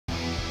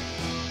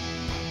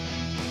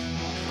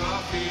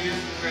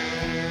and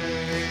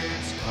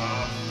crêpes,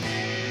 coffee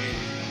and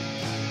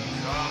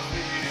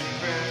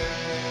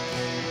crêpes,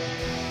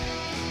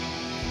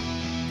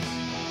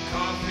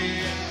 coffee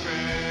and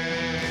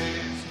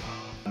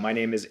crêpes. My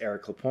name is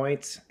Eric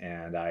Lapointe,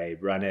 and I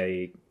run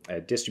a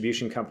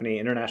distribution company,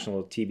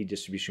 international TV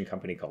distribution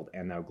company called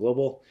And Now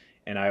Global.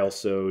 And I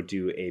also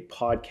do a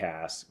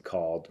podcast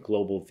called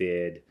Global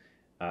Vid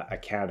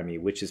Academy,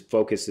 which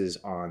focuses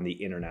on the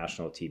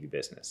international TV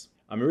business.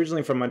 I'm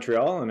originally from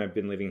Montreal, and I've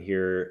been living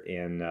here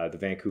in the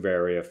Vancouver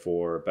area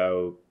for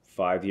about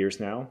 5 years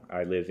now.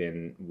 I live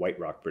in White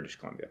Rock, British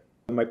Columbia.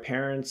 My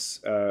parents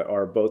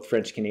are both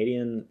French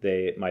Canadian.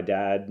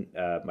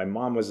 My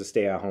mom was a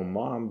stay-at-home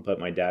mom, but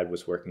my dad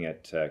was working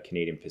at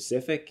Canadian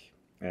Pacific.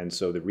 And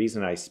so the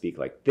reason I speak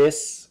like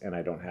this, and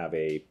I don't have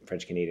a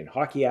French Canadian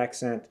hockey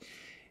accent,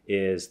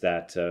 is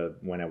that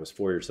when I was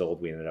 4 years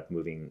old, we ended up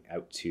moving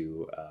out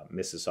to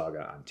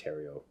Mississauga,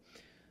 Ontario,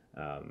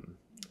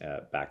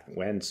 back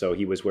when. So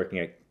he was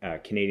working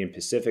at Canadian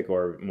Pacific,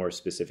 or more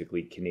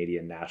specifically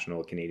Canadian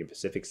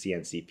Pacific,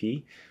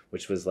 CNCP,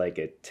 which was like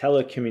a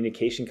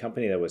telecommunication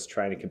company that was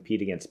trying to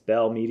compete against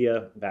Bell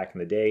Media back in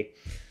the day,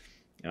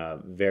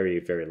 very,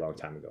 very long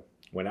time ago.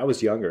 When I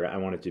was younger, I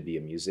wanted to be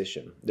a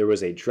musician. There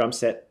was a drum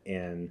set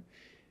in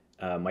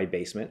my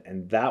basement,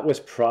 and that was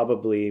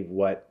probably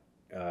what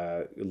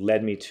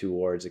led me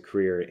towards a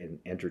career in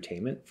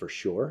entertainment, for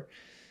sure.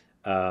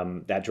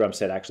 That drum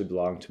set actually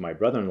belonged to my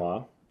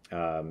brother-in-law,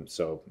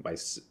 so my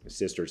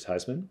sister's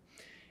husband,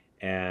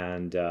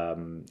 and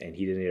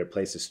he didn't need a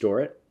place to store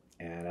it.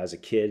 And as a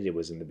kid, it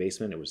was in the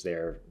basement. It was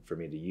there for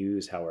me to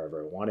use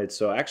however I wanted.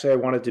 So actually, I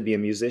wanted to be a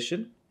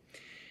musician.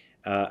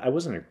 I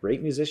wasn't a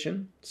great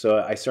musician, so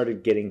I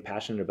started getting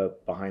passionate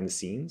about behind the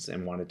scenes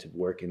and wanted to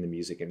work in the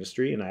music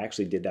industry. And I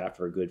actually did that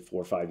for a good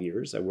 4 or 5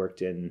 years. I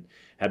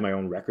had my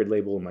own record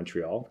label in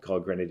Montreal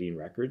called Grenadine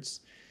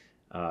Records.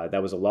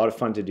 That was a lot of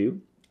fun to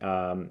do.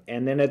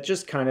 And then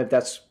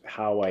that's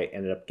how I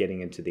ended up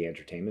getting into the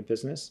entertainment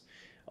business.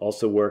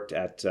 Also worked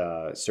at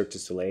Cirque du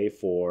Soleil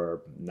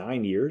for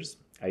 9 years.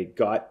 I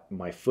got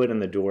my foot in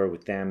the door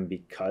with them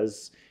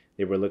because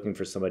they were looking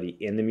for somebody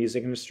in the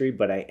music industry,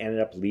 but I ended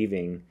up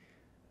leaving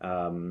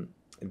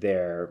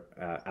there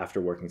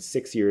after working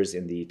 6 years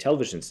in the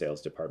television sales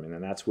department.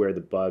 And that's where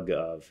the bug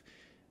of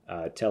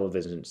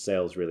television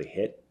sales really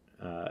hit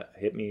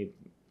me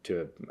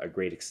to a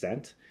great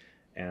extent.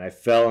 And I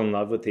fell in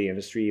love with the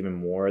industry even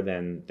more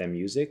than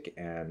music,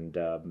 and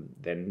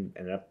then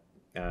ended up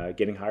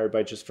getting hired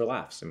by Just for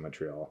Laughs in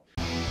Montreal.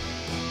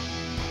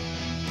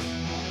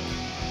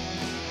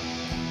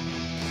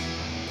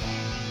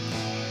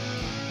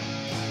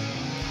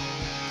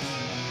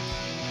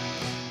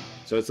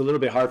 So it's a little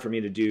bit hard for me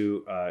to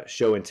do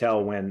show and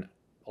tell when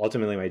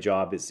ultimately my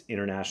job is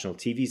international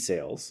TV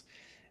sales.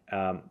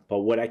 But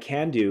what I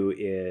can do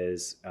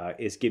is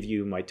give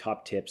you my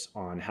top tips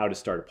on how to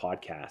start a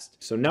podcast.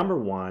 So number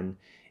one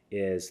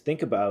is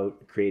think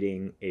about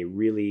creating a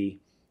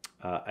really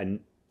a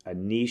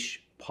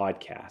niche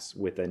podcast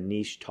with a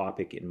niche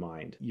topic in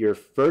mind. Your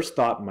first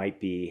thought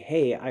might be,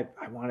 hey, I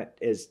want it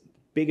as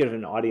big of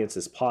an audience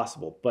as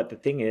possible. But the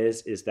thing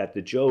is that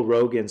the Joe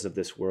Rogans of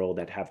this world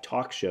that have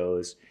talk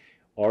shows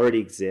already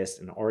exist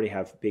and already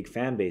have big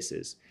fan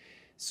bases.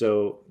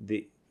 So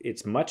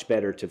it's much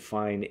better to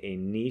find a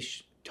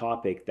niche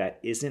topic that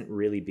isn't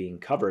really being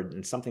covered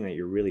and something that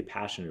you're really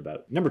passionate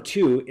about. Number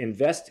two,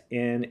 invest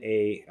in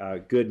a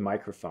good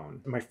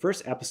microphone. In my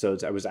first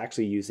episodes, I was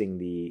actually using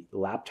the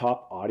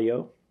laptop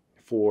audio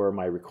for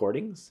my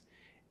recordings,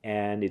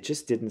 and it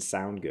just didn't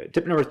sound good.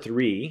 Tip number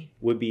three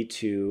would be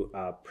to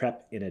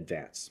prep in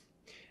advance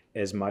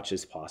as much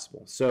as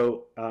possible.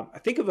 So I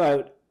think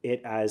about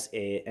it as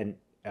a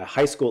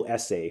high school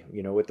essay,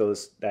 with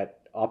that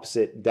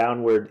opposite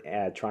downward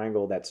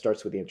triangle that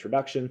starts with the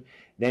introduction,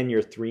 then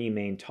your three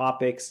main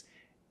topics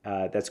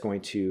that's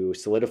going to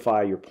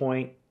solidify your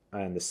point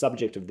and the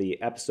subject of the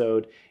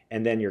episode,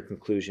 and then your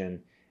conclusion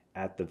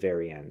at the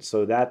very end.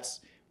 So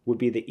would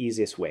be the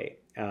easiest way.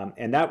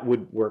 And that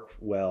would work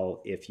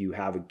well if you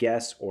have a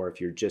guest, or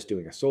if you're just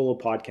doing a solo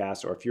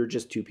podcast, or if you're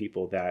just two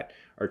people that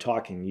are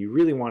talking. You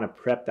really want to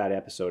prep that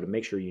episode and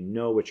make sure you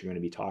know what you're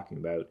going to be talking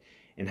about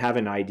and have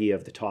an idea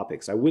of the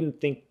topics. I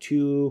wouldn't think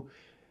too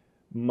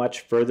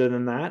much further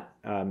than that.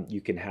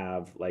 You can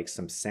have like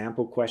some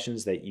sample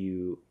questions that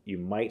you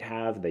might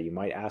have, that you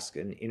might ask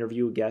an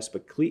interview guest,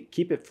 but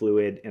keep it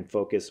fluid and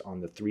focus on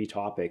the three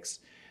topics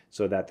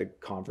so that the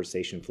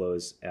conversation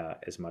flows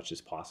as much as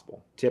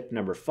possible. Tip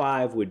number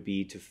 5 would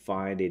be to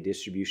find a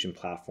distribution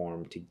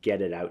platform to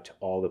get it out to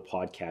all the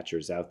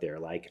podcatchers out there,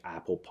 like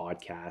Apple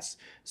Podcasts,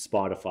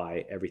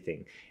 Spotify,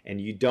 everything. And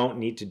you don't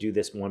need to do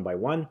this one by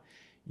one.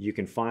 You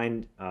can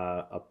find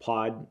a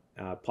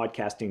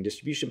podcasting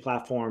distribution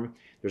platform.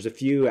 There's a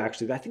few,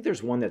 actually. I think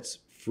there's one that's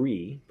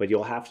free, but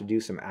you'll have to do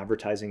some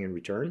advertising in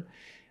return.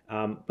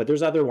 But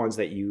there's other ones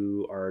that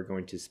you are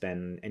going to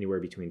spend anywhere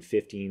between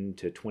 $15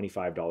 to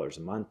 $25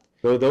 a month.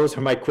 So those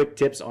are my quick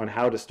tips on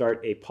how to start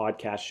a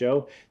podcast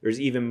show.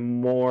 There's even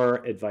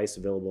more advice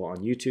available on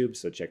YouTube,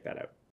 so check that out.